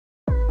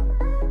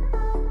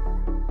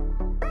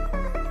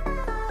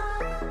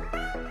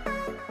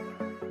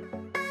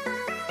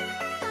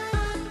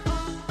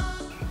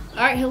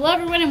Alright, hello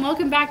everyone and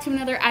welcome back to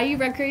another IU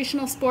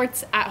Recreational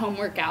Sports at Home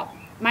workout.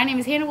 My name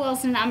is Hannah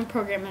Wilson and I'm a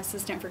program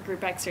assistant for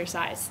group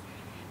exercise.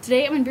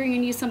 Today I'm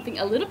bringing you something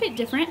a little bit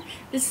different.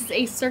 This is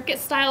a circuit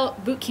style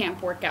boot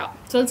camp workout.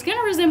 So it's going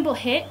to resemble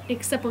HIIT,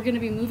 except we're going to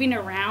be moving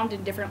around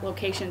in different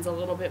locations a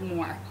little bit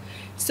more.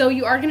 So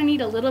you are going to need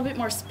a little bit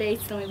more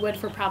space than we would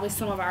for probably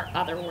some of our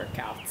other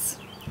workouts.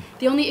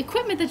 The only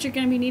equipment that you're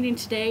going to be needing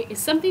today is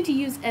something to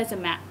use as a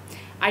mat.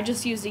 I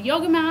just used a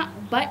yoga mat,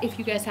 but if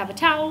you guys have a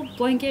towel,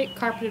 blanket,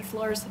 carpeted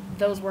floors,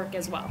 those work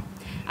as well.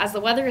 As the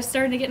weather is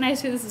starting to get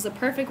nicer, this is a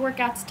perfect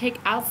workout to take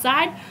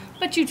outside,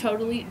 but you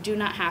totally do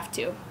not have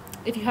to.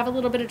 If you have a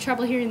little bit of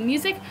trouble hearing the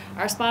music,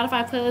 our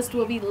Spotify playlist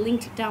will be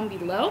linked down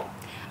below.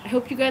 I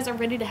hope you guys are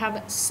ready to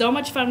have so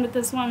much fun with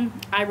this one.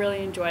 I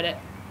really enjoyed it.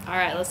 All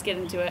right, let's get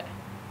into it.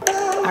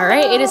 All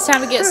right, it is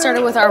time to get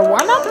started with our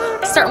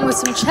warm-up, starting with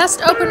some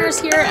chest openers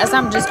here as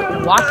I'm just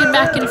walking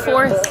back and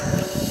forth.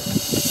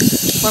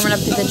 Warming up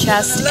through the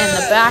chest and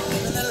the back.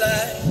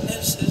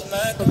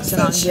 Focusing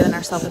on giving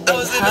ourselves a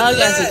big hug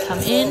as we come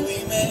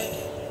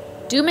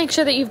in. Do make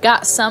sure that you've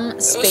got some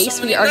space.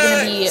 We are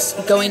going to be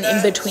going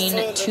in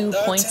between 2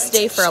 points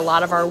today for a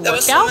lot of our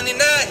workout.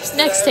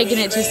 Next, taking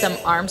it to some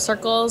arm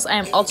circles. I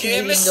am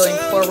alternating going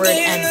forward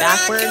and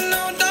backward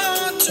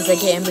as I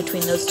get in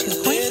between those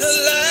 2 points.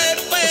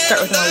 We'll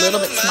start with them a little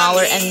bit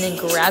smaller and then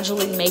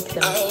gradually make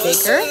them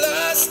bigger.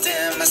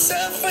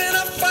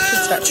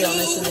 Should start feeling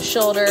this in the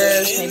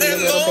shoulders, maybe a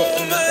little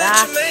bit in the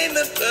back.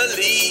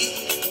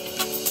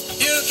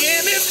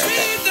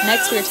 Perfect.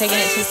 Next, we're taking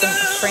it to some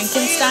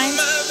Frankenstein.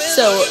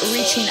 So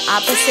reaching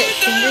opposite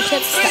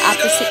fingertips to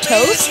opposite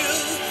toes.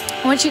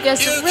 I want you guys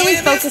to really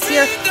focus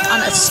here on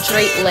a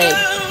straight leg.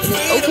 It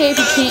is okay if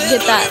you can't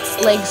get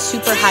that leg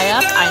super high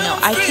up. I know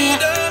I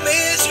can't.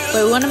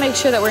 But we want to make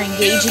sure that we're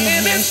engaging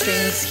the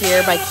hamstrings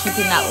here by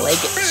keeping that leg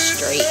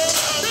straight.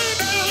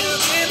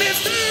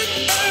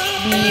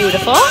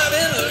 Beautiful.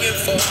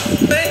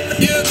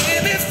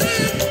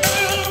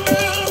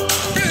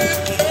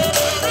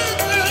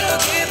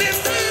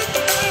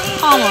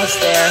 Almost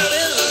there.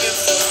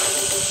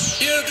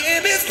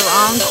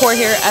 Strong core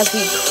here as we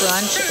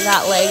crunch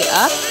that leg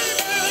up.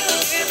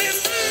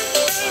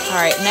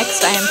 Alright,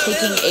 next I am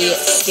taking a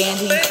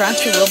standing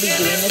crunch. We will be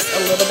doing this a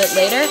little bit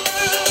later.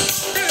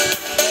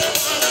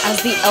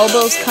 As the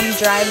elbows come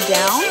drive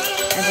down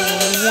and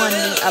bringing one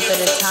knee up at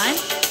a time.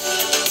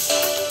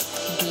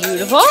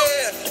 Beautiful.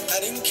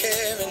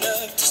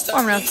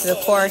 Warming up to the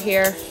core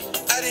here.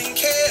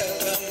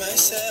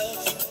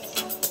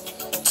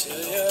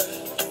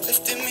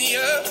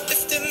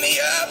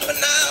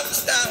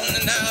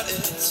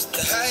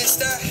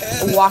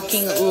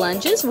 Walking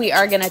lunges, we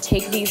are going to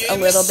take these a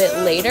little bit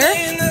later,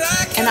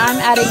 and I'm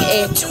adding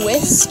a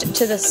twist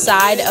to the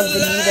side of the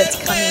knee that's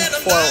coming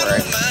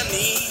forward.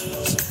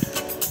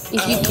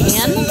 If you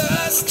can,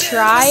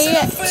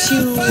 try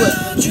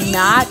to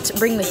not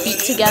bring the feet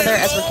together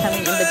as we're coming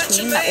in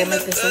between. That will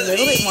make this a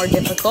little bit more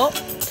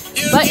difficult.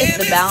 But if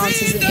the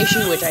balance is an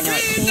issue, which I know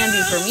it can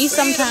be for me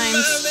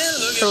sometimes,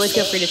 totally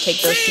feel free to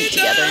take those feet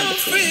together in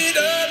between.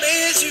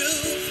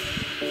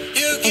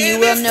 And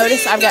you will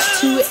notice I've got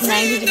two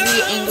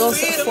 90-degree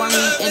angles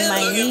forming in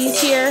my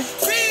knees here.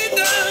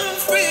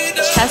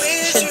 Chest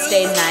should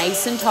stay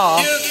nice and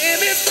tall.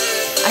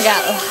 I got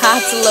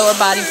lots of lower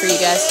body for you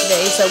guys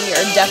today, so we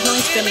are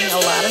definitely spending a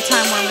lot of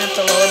time warming up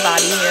the lower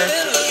body here.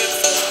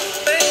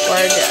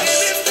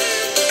 Gorgeous.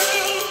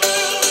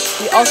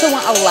 We also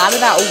want a lot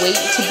of that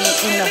weight to be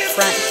in the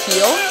front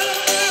heel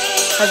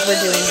as we're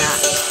doing that.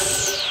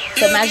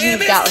 So imagine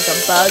you've got like a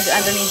bug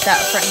underneath that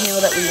front heel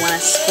that we want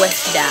to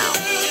squish down.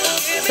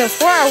 So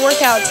for our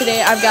workout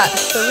today, I've got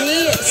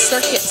 3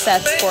 circuit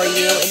sets for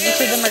you, and each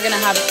of them are going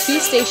to have 2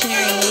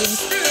 stationary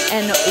moves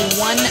and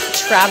 1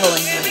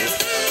 traveling move.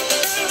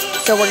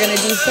 So we're going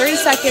to do 30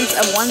 seconds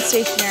of one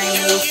stationary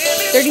move,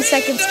 30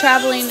 seconds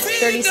traveling,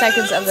 30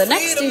 seconds of the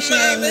next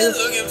stationary move,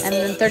 and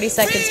then 30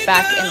 seconds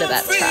back into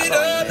that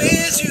traveling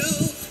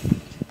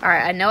move. All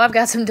right, I know I've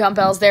got some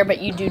dumbbells there, but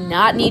you do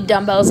not need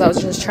dumbbells. I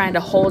was just trying to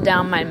hold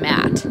down my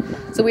mat.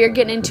 So we are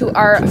getting into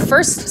our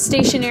first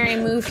stationary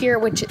move here,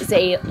 which is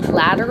a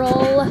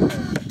lateral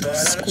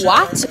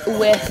squat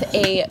with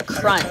a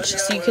crunch.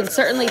 So you can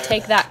certainly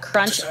take that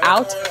crunch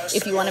out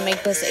if you want to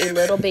make this a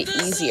little bit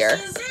easier.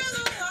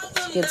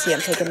 You can see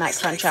I'm taking that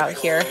crunch out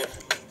here.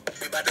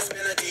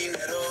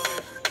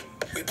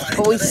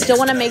 But we still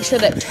want to make sure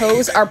that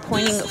toes are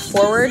pointing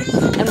forward,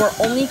 and we're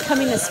only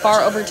coming as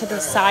far over to the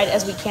side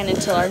as we can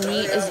until our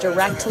knee is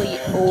directly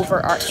over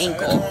our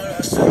ankle.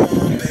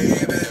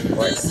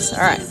 Gorgeous. All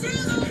right.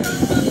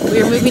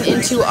 We are moving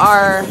into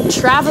our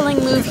traveling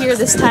move here.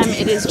 This time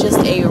it is just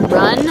a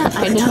run.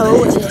 I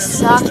know this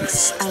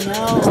sucks. I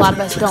know a lot of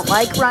us don't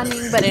like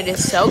running, but it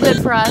is so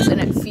good for us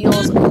and it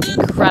feels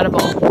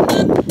incredible.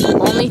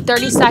 Only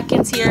 30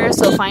 seconds here,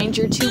 so find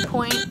your 2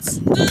 points.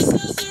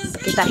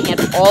 Get that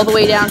hand all the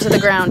way down to the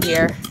ground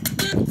here.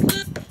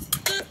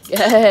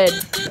 Good.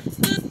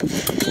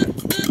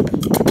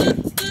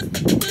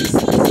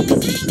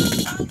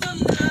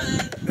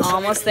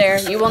 Almost there.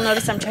 You will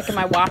notice I'm checking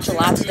my watch a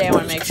lot today. I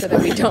want to make sure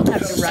that we don't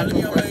have to run for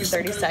more than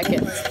 30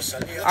 seconds.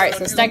 All right,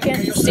 so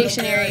second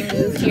stationary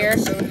move here.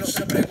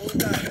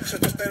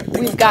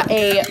 We've got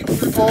a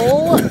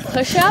full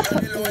push-up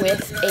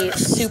with a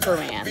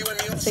Superman.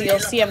 So you'll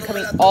see I'm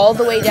coming all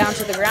the way down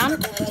to the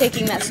ground,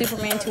 taking that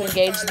Superman to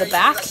engage the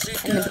back,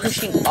 and then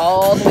pushing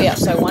all the way up.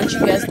 So I want you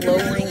guys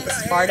lowering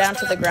as far down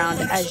to the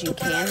ground as you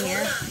can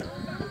here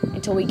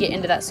until we get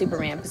into that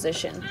Superman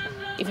position.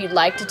 If you'd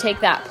like to take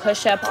that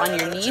push-up on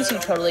your knees, you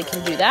totally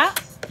can do that.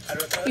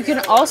 You can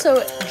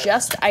also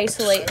just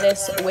isolate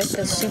this with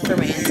the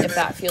Superman if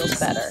that feels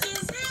better.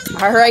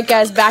 All right,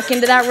 guys, back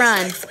into that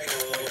run.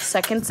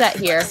 Second set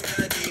here.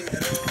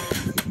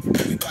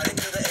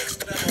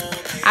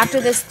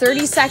 After this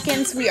 30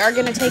 seconds, we are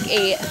going to take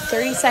a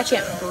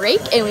 30-second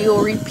break, and we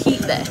will repeat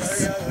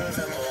this.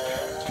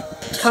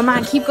 Come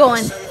on, keep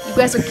going. You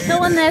guys are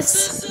killing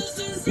this.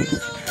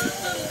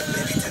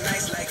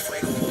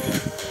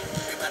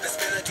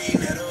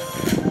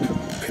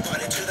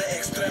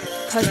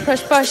 Push,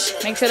 push,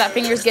 push. Make sure that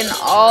finger's getting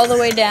all the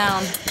way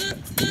down.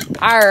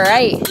 All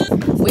right.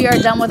 We are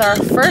done with our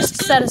first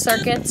set of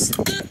circuits.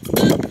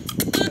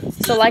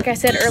 So like I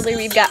said earlier,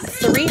 we've got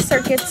 3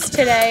 circuits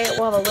today.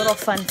 We'll have a little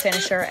fun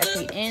finisher at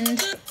the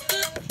end.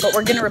 But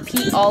we're going to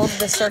repeat all of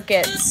the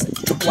circuits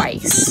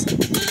twice.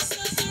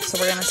 So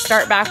we're going to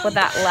start back with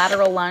that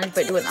lateral lunge,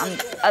 but do it on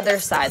the other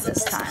side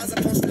this time.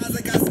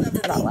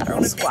 Not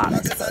lateral squat,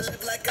 I suppose.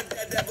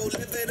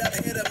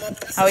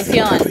 How are we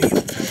feeling?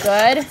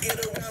 Good.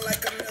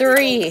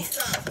 3,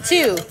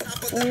 2,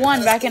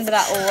 1. Back into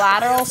that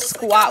lateral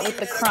squat with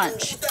the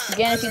crunch.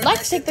 Again, if you'd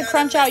like to take the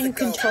crunch out, you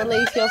can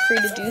totally feel free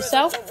to do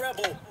so.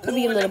 Could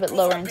be a little bit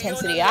lower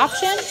intensity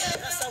option.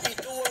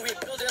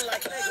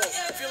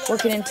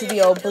 Working into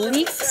the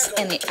obliques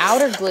and the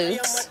outer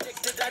glutes.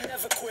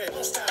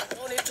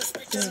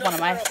 This is one of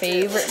my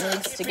favorite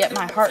moves to get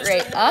my heart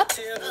rate up.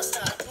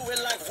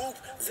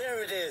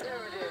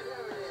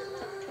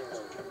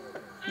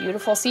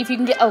 Beautiful. See if you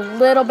can get a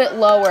little bit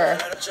lower.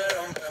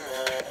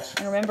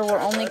 And remember, we're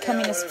only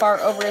coming as far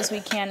over as we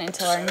can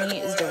until our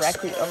knee is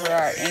directly over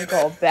our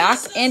ankle. Back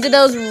into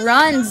those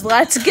runs.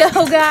 Let's go,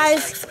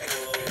 guys.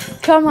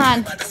 Come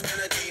on.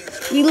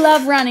 We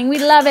love running. We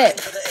love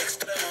it.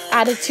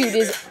 Attitude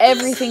is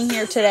everything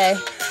here today.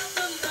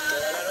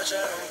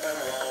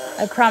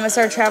 I promise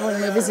our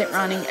traveling move isn't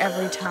running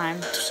every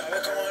time.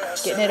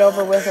 Getting it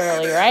over with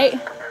early, right?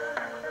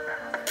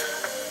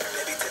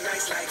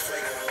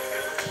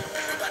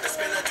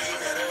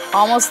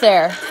 Almost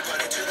there.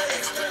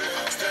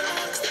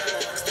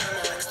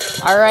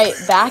 All right,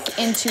 back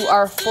into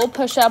our full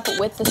push-up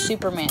with the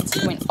Superman.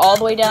 So going all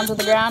the way down to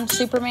the ground,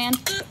 Superman,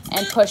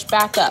 and push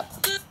back up.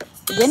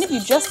 Again, if you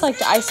just like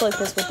to isolate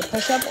this with the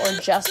push-up or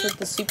just with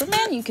the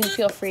Superman, you can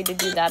feel free to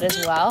do that as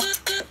well.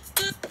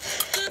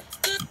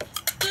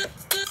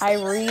 I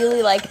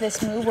really like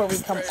this move where we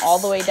come all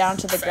the way down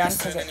to the ground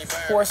because it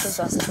forces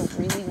us to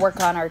really work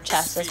on our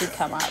chest as we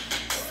come up.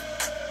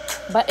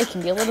 But it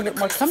can be a little bit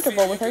more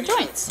comfortable with our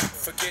joints.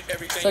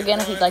 So again,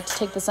 if you'd like to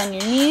take this on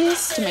your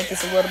knees to make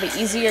this a little bit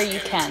easier, you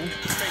can.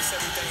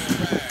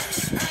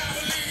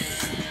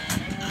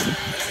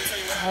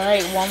 All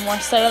right, one more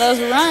set of those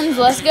runs.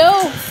 Let's go.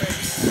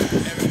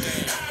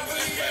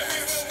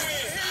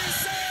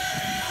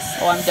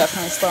 Oh, I'm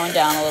definitely slowing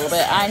down a little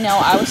bit. I know,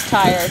 I was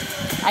tired.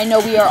 I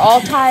know we are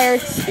all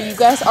tired, but you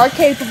guys are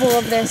capable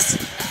of this.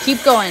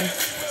 Keep going.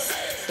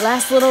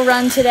 Last little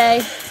run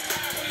today.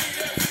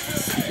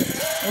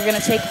 We're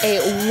going to take a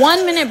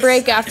 1-minute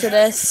break after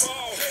this.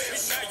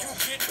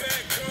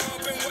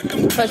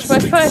 Push,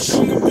 push, push.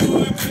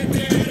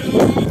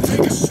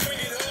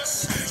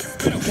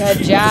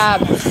 Good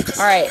job.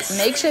 All right,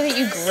 make sure that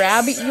you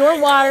grab your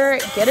water,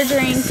 get a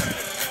drink.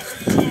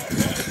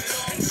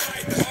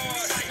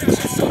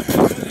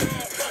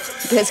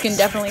 You guys can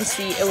definitely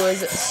see it was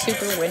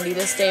super windy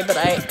this day, but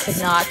I could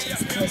not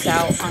miss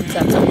out on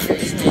 70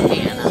 degrees in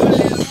Indiana.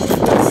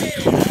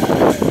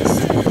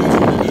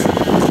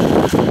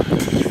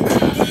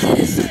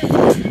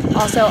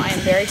 Also, I am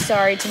very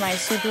sorry to my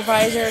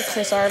supervisor,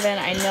 Chris Arvin.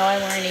 I know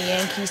I'm wearing a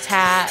Yankees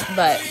hat,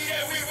 but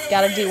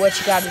gotta do what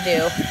you gotta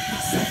do.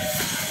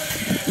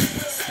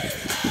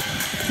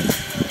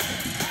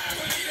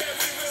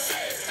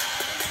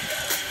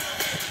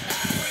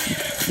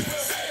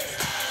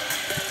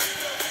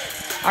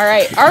 All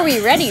right, are we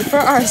ready for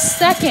our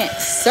second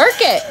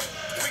circuit?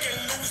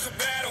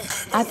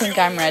 I think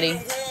I'm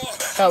ready.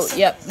 Oh,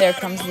 yep, there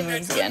comes the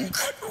moves again.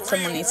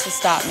 Someone needs to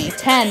stop me.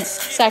 10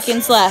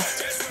 seconds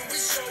left.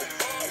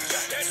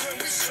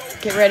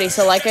 Get ready.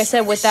 So like I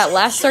said, with that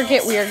last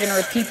circuit, we are going to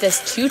repeat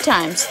this 2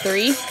 times.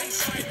 3,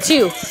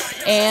 2,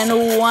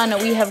 and 1.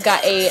 We have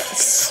got a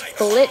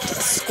split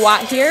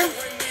squat here,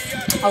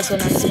 also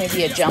known as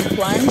maybe a jump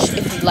lunge.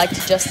 If you'd like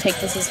to just take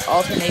this as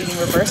alternating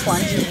reverse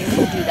lunges, you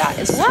can do that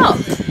as well.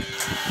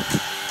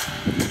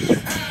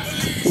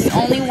 We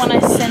only want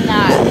to send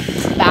that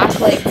back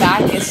leg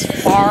back as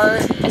far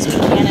as we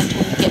can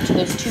until we get to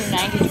those 2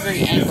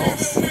 90-degree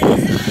angles.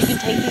 You can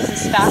take these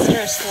as fast or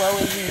as slow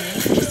as you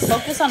need, just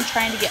focus on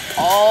trying to get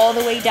all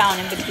the way down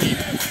in between.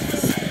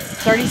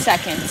 30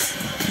 seconds.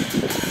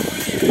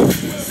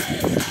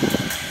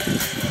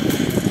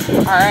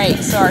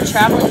 Alright, so our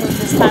traveling move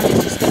this time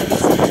is just going to be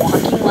some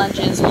walking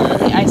lunges. We're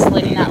really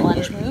isolating that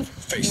lunge move.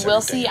 You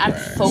will see I'm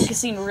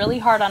focusing really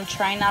hard on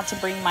trying not to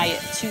bring my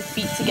 2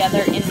 feet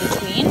together in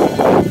between.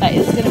 That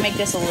is going to make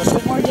this a little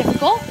bit more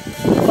difficult.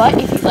 But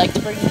if you'd like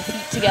to bring your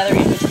feet together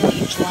in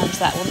between each lunge,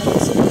 that will make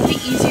this a little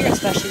bit easier,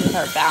 especially with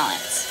our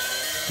balance.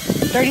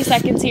 30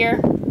 seconds here.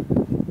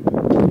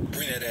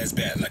 Bring that ass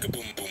back like a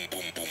boom, boom,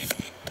 boom, boom.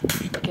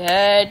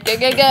 Good, good,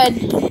 good, good.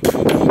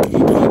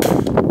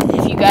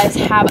 If you guys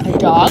have a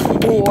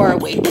dog or a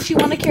weight that you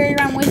want to carry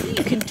around with you,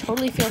 you can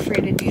totally feel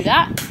free to do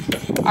that.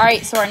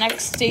 Alright, so our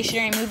next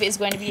stationary move is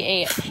going to be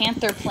a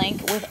panther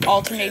plank with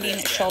alternating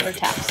shoulder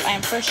taps. I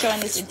am first showing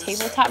this in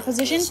tabletop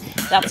position.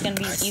 That's going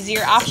to be an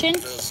easier option.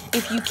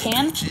 If you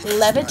can,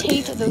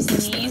 levitate those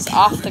knees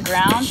off the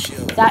ground.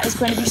 That is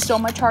going to be so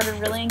much harder to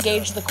really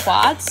engage the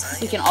quads.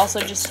 We can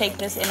also just take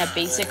this in a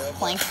basic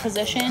plank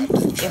position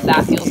if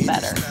that feels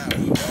better.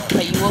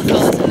 But you will feel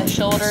this in the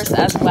shoulders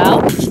as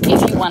well.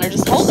 If you want to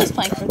just hold this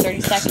plank for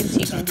 30 seconds,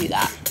 you can do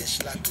that.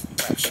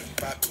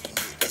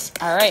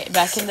 Alright,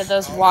 back into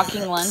those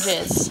walking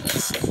lunges.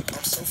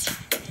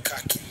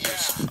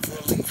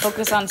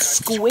 Focus on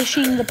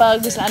squishing the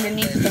bugs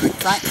underneath the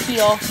front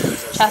heel.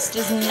 Chest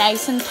is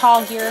nice and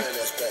tall here.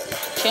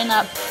 Chin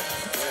up.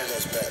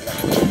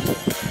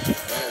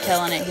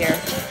 Killing it here.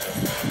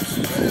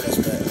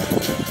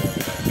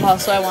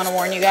 Also, I want to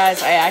warn you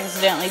guys, I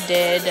accidentally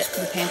did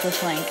the panther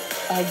plank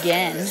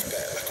again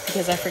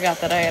because I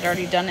forgot that I had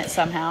already done it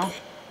somehow.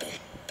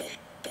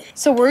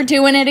 So we're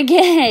doing it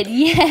again.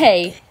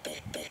 Yay!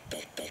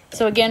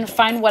 So again,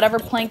 find whatever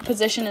plank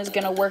position is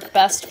going to work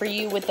best for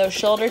you with those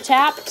shoulder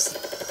taps.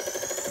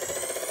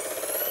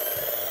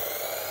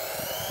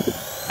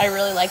 I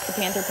really like the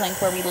panther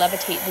plank where we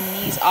levitate the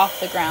knees off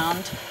the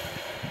ground.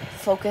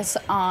 Focus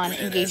on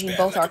engaging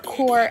both our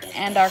core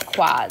and our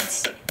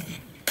quads.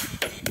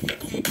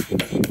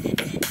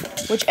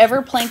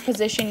 Whichever plank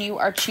position you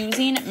are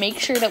choosing, make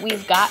sure that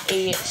we've got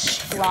a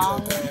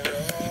strong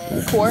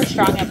core,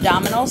 strong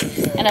abdominals,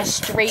 and a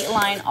straight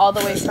line all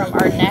the way from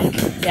our neck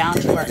down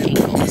to our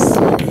ankles.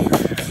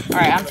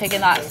 Alright, I'm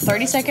taking that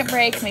 30-second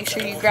break. Make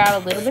sure you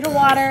grab a little bit of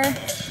water.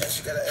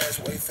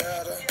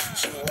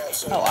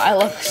 Oh, I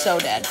look so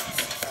dead.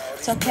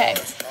 It's okay.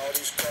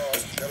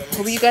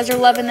 Hope you guys are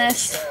loving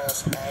this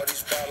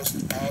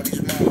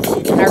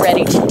and are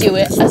ready to do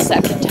it a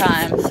second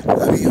time.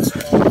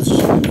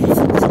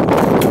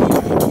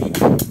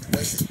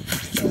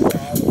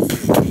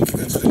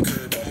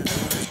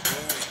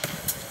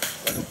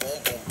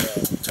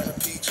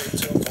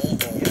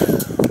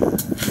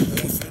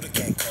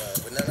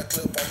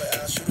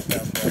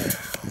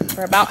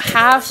 We're about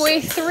halfway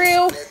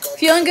through.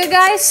 Feeling good,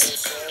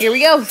 guys? Here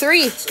we go.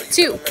 3,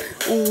 2,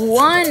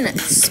 1.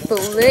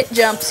 Split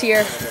jumps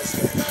here.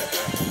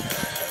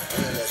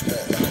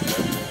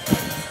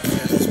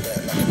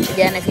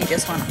 Again, if you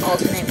just want to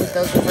alternate with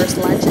those reverse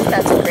lunges,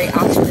 that's a great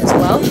option as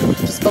well.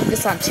 Just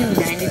focus on 2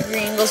 90-degree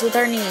angles with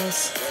our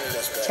knees.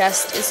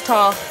 Chest is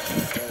tall.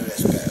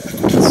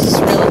 This is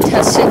really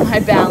testing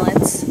my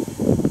balance.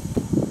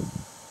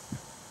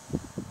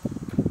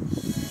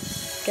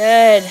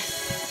 Good.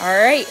 All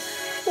right.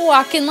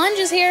 Walking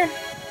lunges here.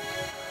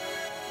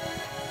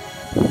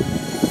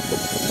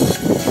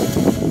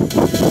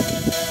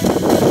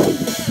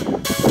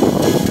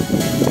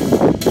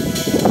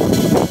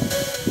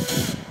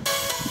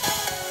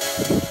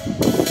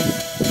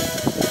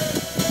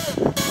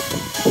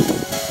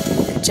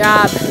 Good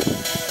job.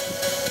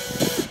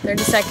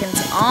 30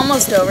 seconds,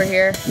 almost over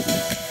here.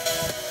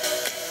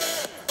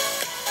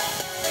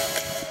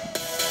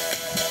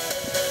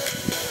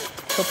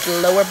 Hope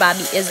the lower body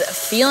is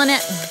feeling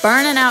it,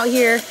 burning out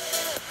here.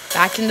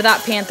 Back into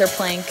that panther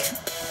plank,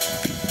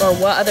 or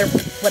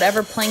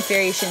whatever plank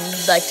variation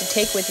you'd like to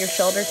take with your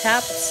shoulder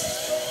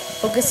taps.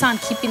 Focus on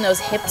keeping those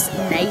hips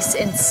nice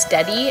and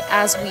steady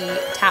as we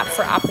tap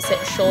for opposite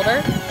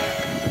shoulder.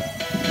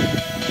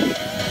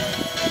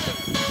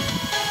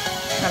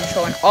 I'm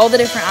showing all the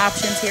different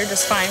options here.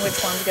 Just find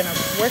which one's going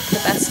to work the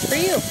best for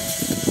you.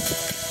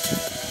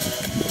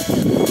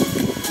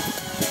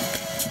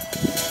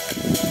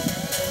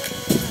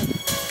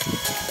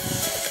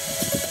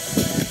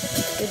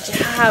 Good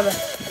job.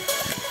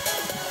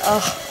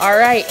 Oh, all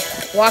right.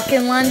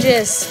 Walking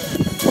lunges.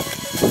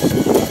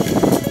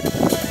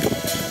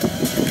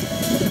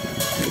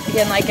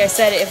 Again, like I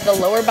said, if the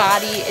lower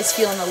body is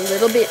feeling a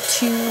little bit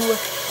too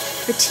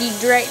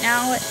fatigued right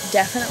now,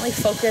 definitely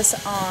focus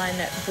on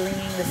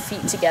bringing the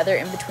feet together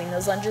in between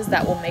those lunges.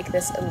 That will make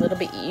this a little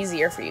bit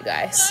easier for you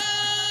guys.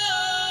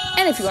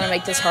 And if you want to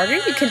make this harder,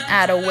 you can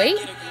add a weight,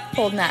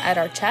 holding that at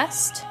our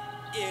chest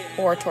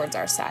or towards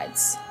our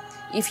sides.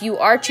 If you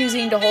are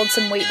choosing to hold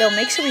some weight, though,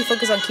 make sure we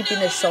focus on keeping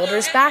the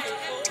shoulders back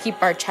to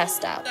keep our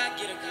chest out.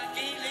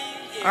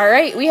 All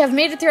right, we have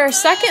made it through our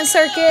second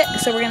circuit,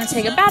 so we're going to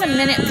take about a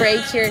minute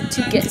break here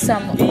to get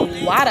some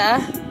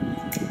water.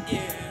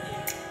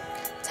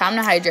 Time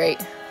to hydrate.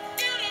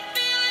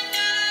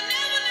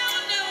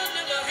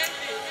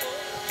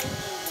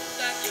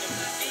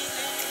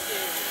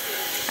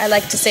 I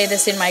like to say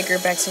this in my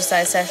group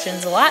exercise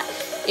sessions a lot.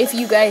 If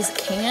you guys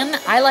can,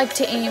 I like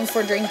to aim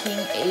for drinking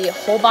a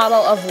whole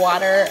bottle of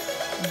water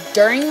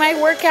during my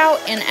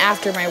workout and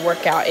after my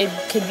workout. It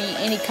could be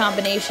any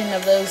combination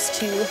of those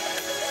two.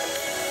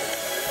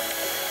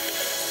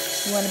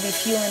 We want to be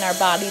fueling our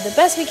body the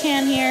best we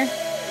can here.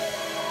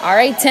 All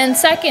right, 10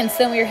 seconds.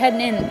 Then we're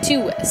heading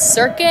into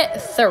circuit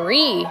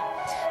 3.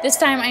 This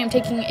time I am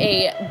taking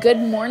a good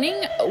morning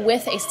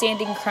with a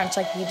standing crunch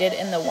like we did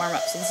in the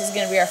warm-up. So this is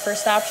going to be our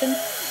first option.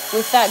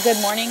 With that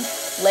good morning,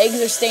 legs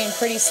are staying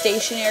pretty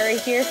stationary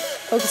here,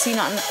 focusing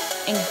on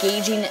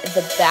engaging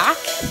the back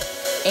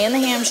and the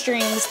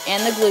hamstrings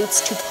and the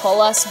glutes to pull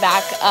us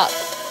back up.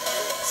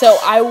 So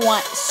I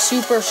want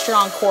super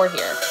strong core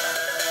here.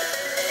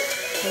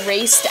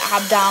 Braced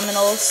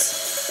abdominals.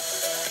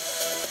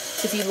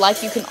 If you'd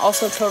like, you can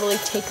also totally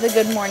take the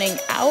good morning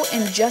out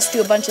and just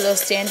do a bunch of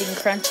those standing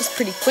crunches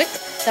pretty quick.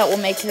 That will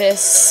make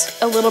this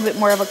a little bit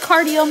more of a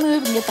cardio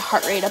move and get the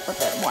heart rate up a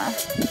bit more.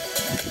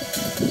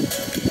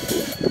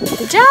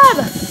 Good job!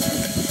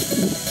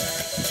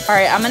 All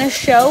right, I'm gonna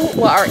show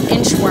what our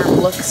inchworm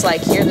looks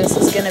like here. This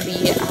is gonna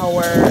be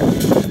our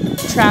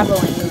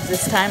traveling move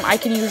this time. I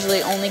can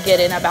usually only get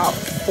in about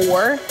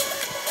 4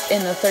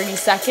 in the 30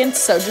 seconds,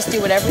 so just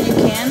do whatever you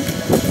can.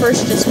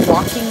 First, just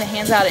walking the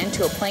hands out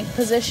into a plank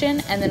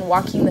position and then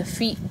walking the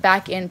feet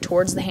back in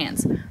towards the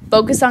hands.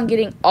 Focus on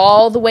getting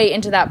all the way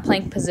into that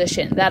plank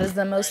position. That is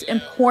the most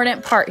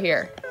important part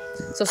here.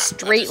 So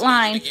straight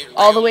line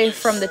all the way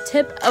from the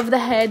tip of the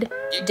head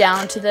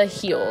down to the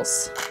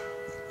heels.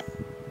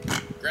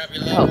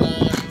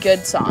 Oh,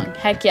 good song.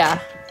 Heck yeah.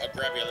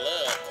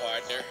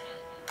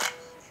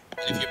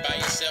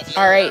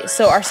 Alright,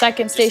 so our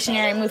second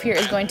stationary move here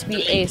is going to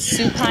be a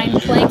supine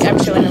plank.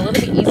 I'm showing a little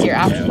bit easier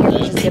option here,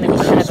 which is going to be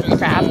kind of a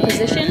crab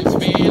position.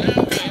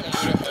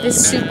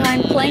 This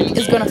supine plank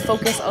is going to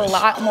focus a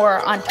lot more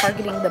on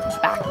targeting the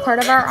back part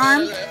of our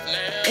arm,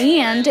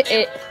 and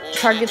it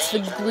targets the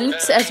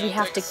glutes as we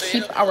have to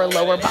keep our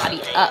lower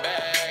body up.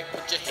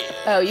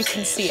 Oh, you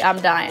can see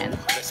I'm dying.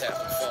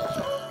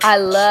 I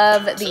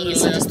love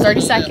these. So just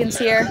 30 seconds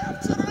here.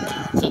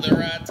 Good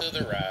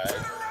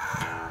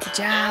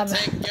job.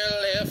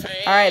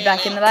 All right,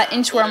 back into that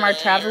inchworm, our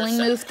traveling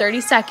move, 30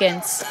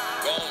 seconds.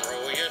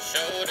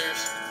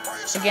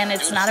 Again,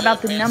 it's not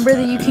about the number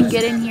that you can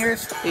get in here.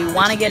 We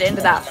want to get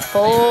into that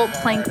full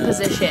plank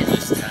position.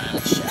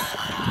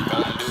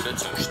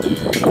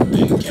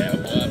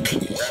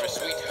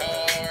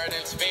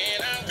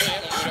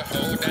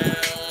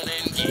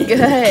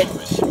 Good. I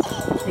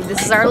think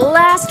this is our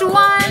last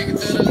one.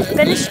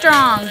 Finish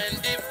strong.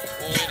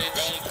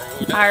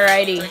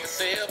 Alrighty.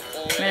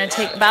 I'm going to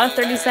take about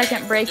a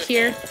 30-second break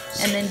here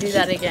and then do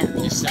that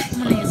again.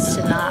 Someone needs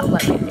to not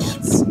let my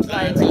hands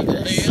slide like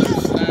this.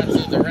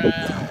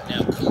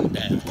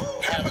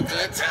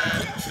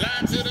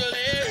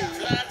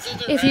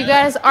 If you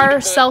guys are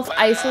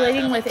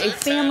self-isolating with a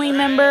family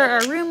member or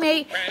a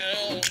roommate,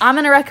 I'm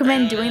going to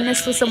recommend doing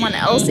this with someone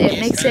else. It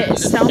makes it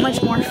so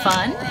much more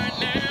fun.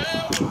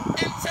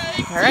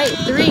 All right,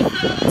 3,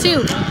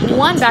 2,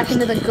 1. Back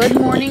into the good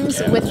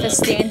mornings with the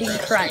standing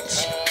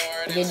crunch.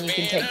 Again, you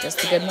can take just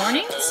the good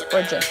mornings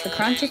or just the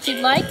crunch if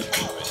you'd like.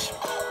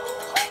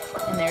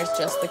 And there's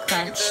just the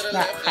crunch,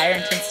 that higher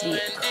intensity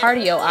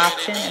cardio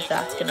option if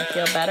that's going to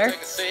feel better.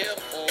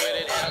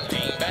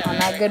 On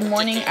that good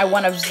morning, I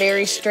want a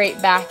very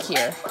straight back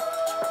here.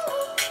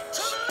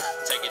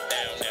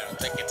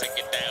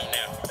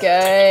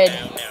 Good.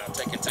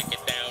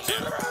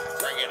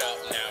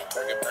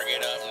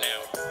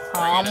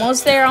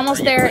 Almost there, and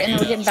then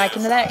we're getting back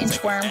into that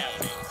inchworm.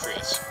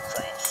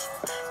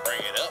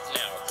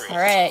 All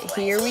right,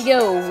 here we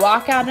go.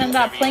 Walk out into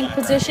that plank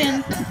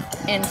position,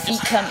 and feet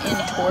come in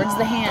towards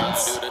the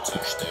hands.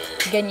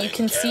 Again, you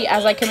can see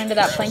as I come into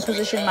that plank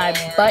position, my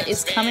butt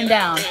is coming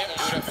down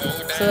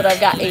so that I've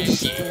got a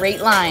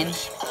straight line.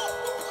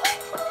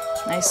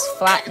 Nice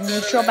flat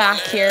neutral back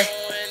here.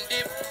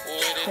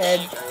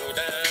 Good.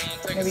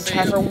 Maybe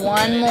try for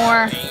one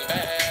more.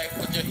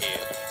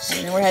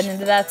 And then we're heading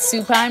into that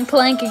supine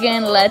plank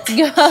again. Let's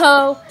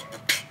go.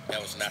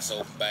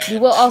 You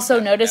will also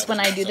notice when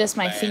I do this,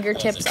 my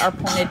fingertips are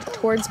pointed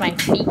towards my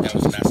feet.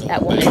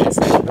 That will make this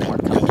a little bit more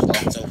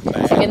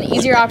comfortable. Again, the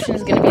easier option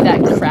is going to be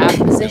that crab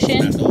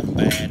position.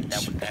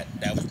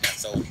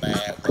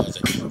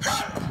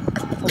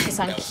 Focus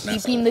on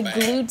keeping the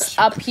glutes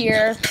up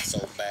here.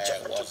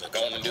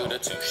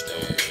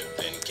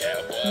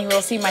 And you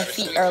will see my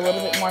feet are a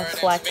little bit more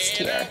flexed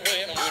here.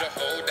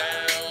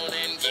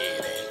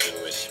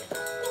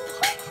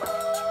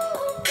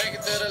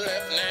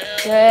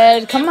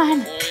 Good. Come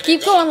on.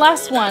 Keep going.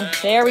 Last one.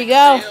 There we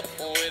go.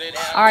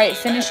 All right.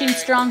 Finishing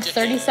strong.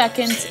 30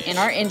 seconds in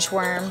our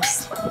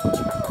inchworms.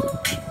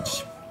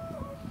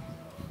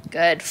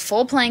 Good.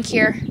 Full plank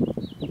here.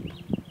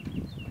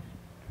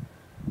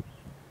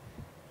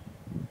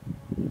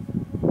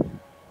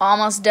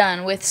 Almost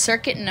done with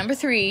circuit number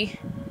 3.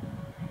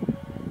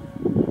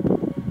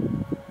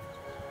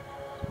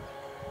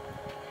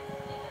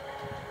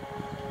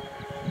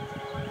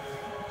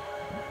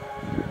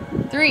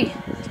 Three,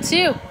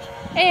 2,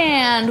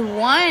 and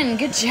 1.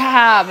 Good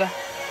job.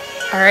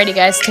 Alrighty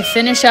guys, to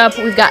finish up,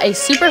 we've got a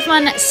super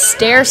fun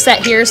stair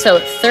set here. So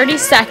 30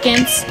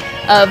 seconds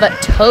of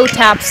toe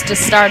taps to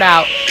start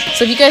out.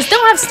 So if you guys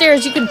don't have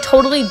stairs, you can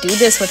totally do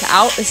this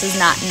without. This is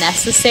not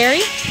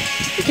necessary.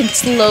 You can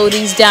slow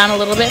these down a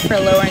little bit for a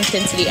lower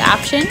intensity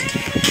option.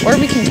 Or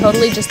we can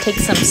totally just take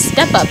some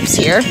step ups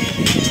here.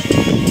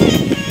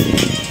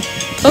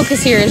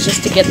 Focus here is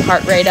just to get the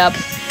heart rate up.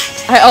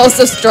 I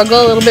also struggle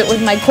a little bit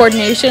with my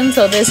coordination,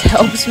 so this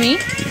helps me.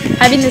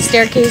 Having the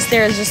staircase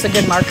there is just a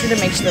good marker to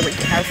make sure that we're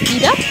getting our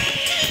feet up.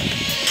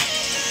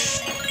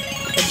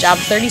 Good job,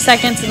 30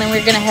 seconds, and then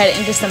we're gonna head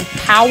into some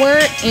power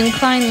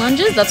incline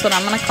lunges. That's what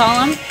I'm gonna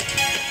call them.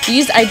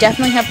 These, I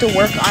definitely have to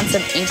work on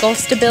some ankle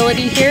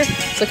stability here.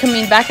 So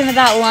coming back into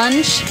that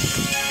lunge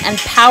and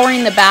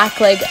powering the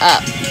back leg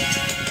up.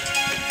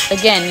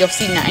 Again, you'll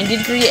see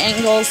 90-degree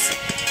angles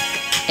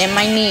in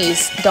my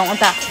knees. Don't let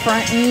that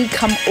front knee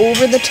come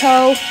over the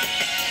toe.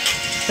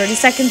 30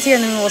 seconds here,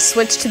 and then we'll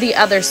switch to the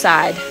other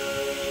side.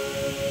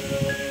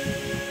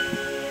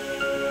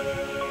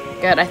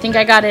 Good. I think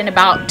I got in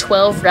about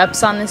 12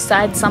 reps on this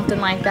side, something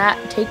like that.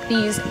 Take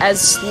these as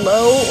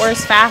slow or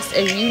as fast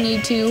as you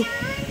need to.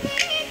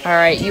 All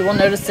right, you will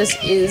notice this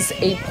is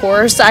a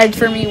poorer side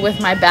for me with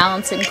my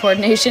balance and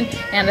coordination,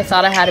 and I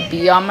thought I had a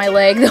bee on my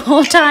leg the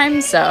whole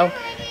time, so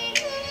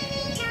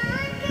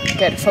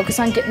good. Focus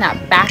on getting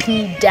that back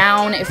knee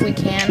down if we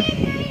can.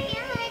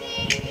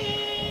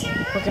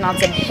 Working on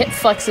some hip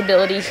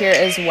flexibility here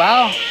as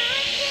well.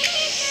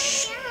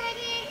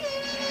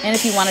 And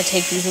if you want to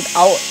take these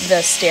without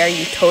the stair,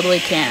 you totally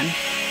can.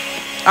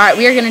 All right,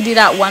 we are going to do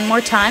that one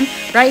more time.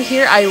 Right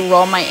here, I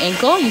roll my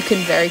ankle. You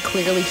can very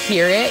clearly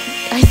hear it,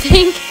 I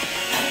think.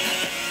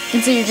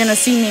 And so you're going to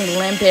see me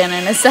limp in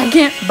a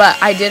second, but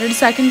I did it a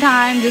second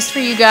time just for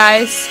you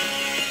guys.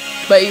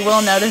 But you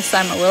will notice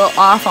I'm a little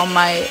off on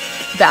my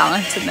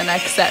balance in the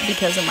next set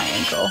because of my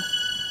ankle.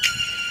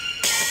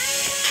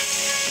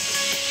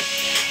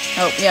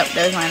 Oh, yep,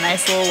 there's my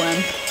nice little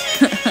limp.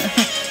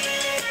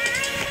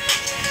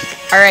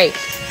 All right,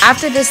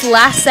 after this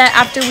last set,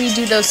 after we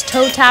do those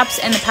toe taps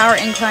and the power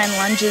incline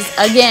lunges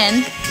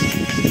again,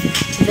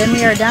 then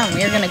we are done.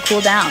 We are gonna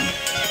cool down.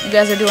 You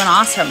guys are doing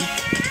awesome.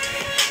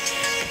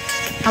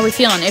 How are we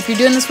feeling? If you're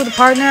doing this with a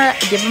partner,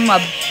 give them a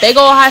big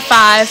ol' high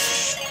five.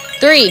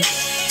 3,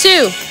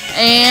 2,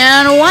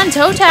 and 1,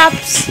 toe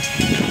taps.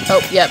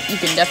 Oh, yep, you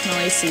can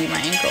definitely see my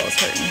ankle is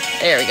hurting.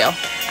 There we go.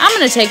 I'm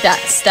gonna take that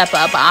step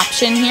up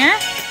option here.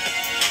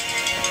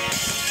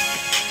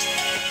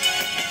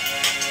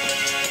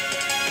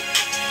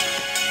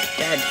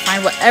 Good.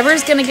 Find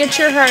whatever's gonna get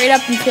your heart rate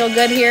up and feel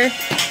good here.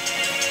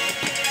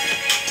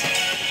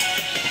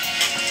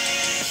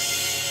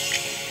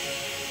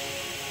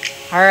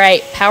 All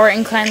right, power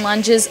incline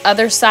lunges,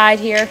 other side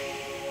here.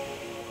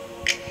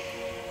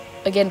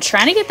 Again,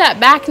 trying to get that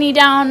back knee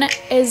down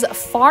as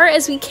far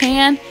as we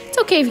can. It's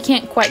okay if you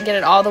can't quite get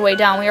it all the way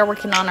down. We are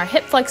working on our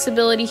hip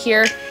flexibility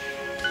here,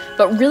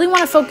 but really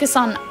want to focus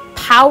on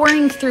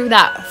powering through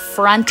that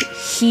front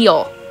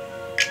heel.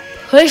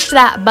 Push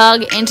that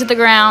bug into the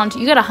ground.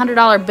 You got a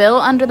 $100 bill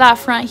under that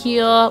front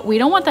heel. We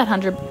don't want that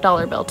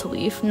 $100 bill to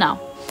leave. No.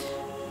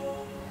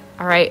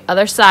 All right,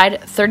 other side,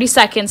 30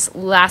 seconds,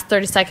 last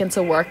 30 seconds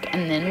of work,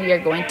 and then we are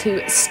going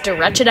to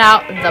stretch it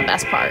out, the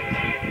best part.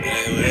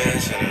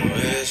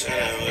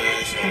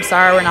 I'm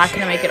sorry, we're not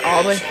going to make it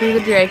all the way through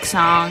the Drake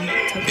song.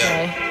 It's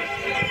okay.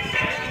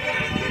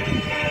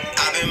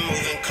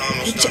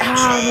 Good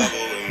job.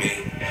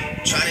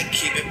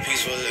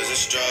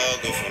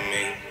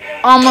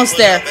 Almost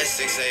there.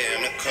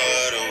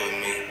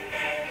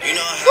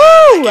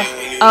 Woo!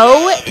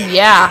 Oh,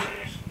 yeah.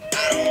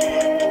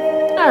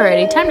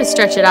 Alrighty, time to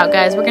stretch it out,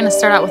 guys. We're going to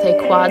start out with a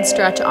quad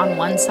stretch on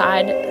one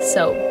side.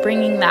 So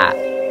bringing that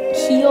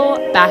heel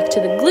back to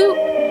the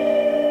glute.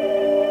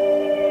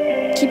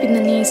 Keeping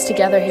the knees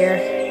together here.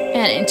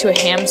 And into a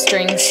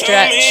hamstring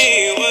stretch.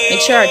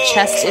 Make sure our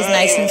chest is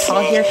nice and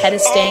tall here. Head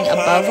is staying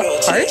above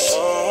heart.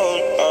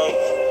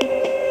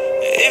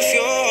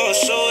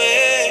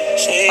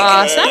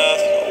 Awesome.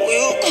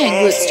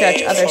 And glute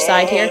stretch other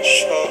side here.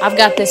 I've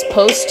got this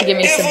post to give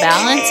me some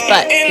balance,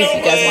 but if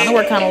you guys want to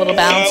work on a little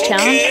balance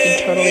challenge, you can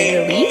totally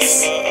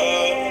release.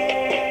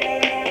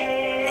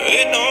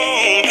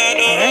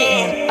 Alright,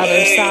 and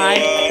other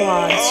side,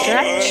 quad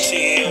stretch.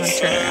 I'm going to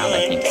turn around,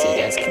 I think, so you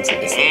guys can see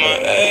this a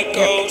little bit better.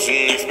 Yep.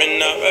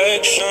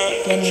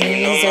 The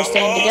knees are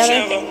staying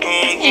together.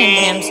 And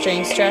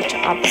hamstring stretch,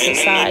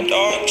 opposite side.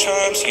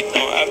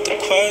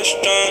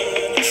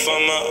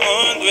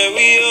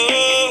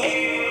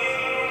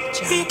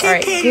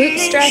 Alright, glute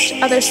stretch,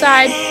 other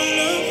side.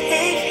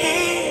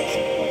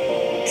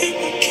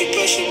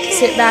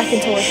 Sit back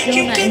until we're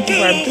feeling that into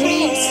our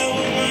booties.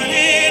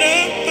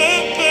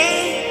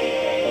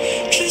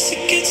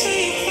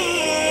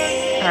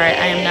 Alright,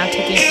 I am now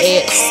taking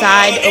a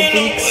side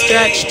oblique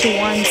stretch to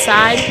one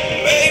side.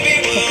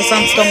 Focus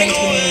on still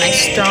maintaining a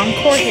nice strong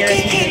core here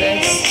as we do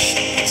this.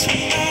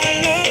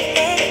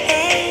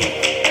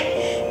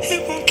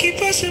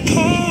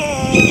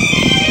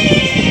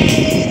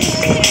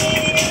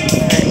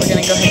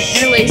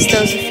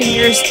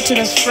 fingers to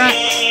the front,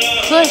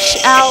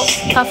 push out,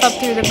 puff up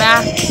through the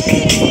back, and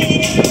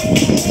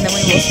then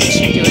we will switch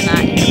to doing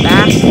that in the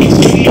back.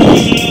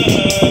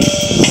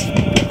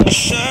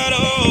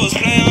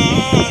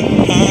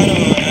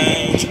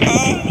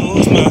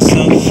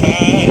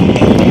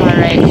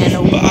 Alright, and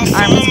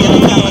arm is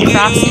going to come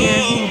across here,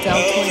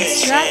 deltoid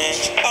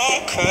stretch.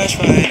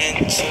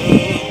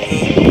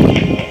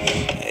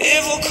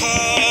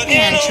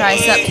 And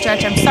tricep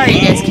stretch. I'm sorry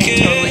you guys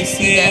can't totally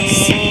see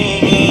this.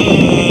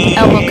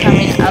 Elbow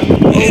coming up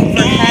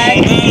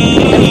overhead.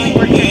 Definitely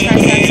work your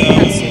triceps and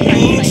have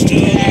superimposed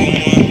today.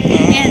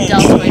 And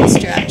deltoid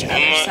stretch,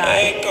 other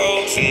side.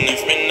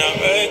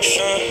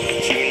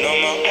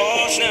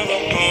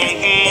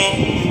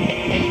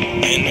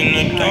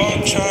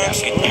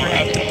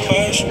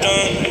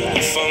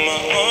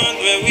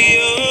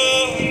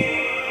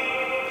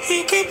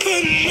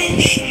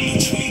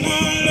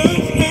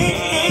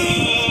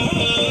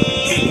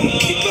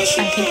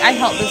 I think I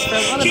held this for a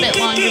little bit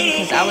longer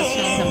because I was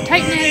feeling some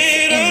tightness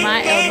in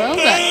my elbow,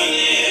 but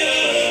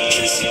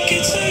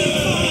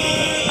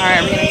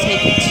alright, we're going to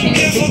take 2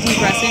 big deep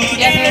breaths in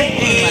together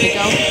and let it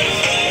go.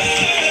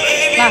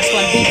 Last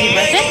one, big deep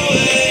breath in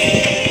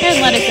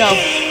and let it go.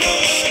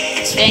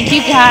 Thank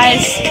you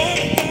guys.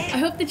 I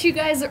hope that you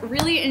guys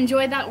really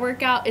enjoyed that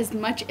workout as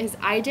much as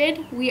I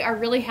did. We are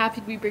really happy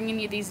to be bringing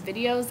you these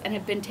videos and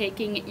have been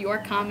taking your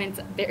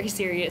comments very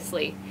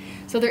seriously.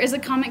 So there is a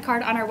comment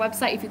card on our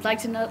website if you'd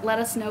like to let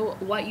us know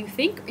what you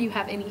think, or you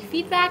have any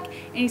feedback,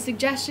 any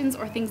suggestions,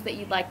 or things that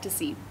you'd like to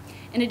see.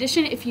 In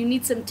addition, if you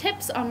need some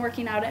tips on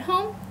working out at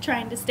home,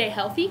 trying to stay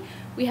healthy,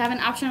 we have an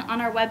option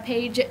on our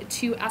webpage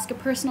to ask a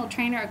personal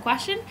trainer a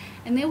question,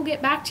 and they will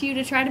get back to you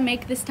to try to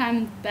make this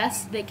time the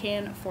best they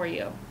can for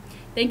you.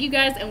 Thank you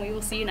guys, and we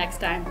will see you next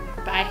time.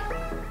 Bye.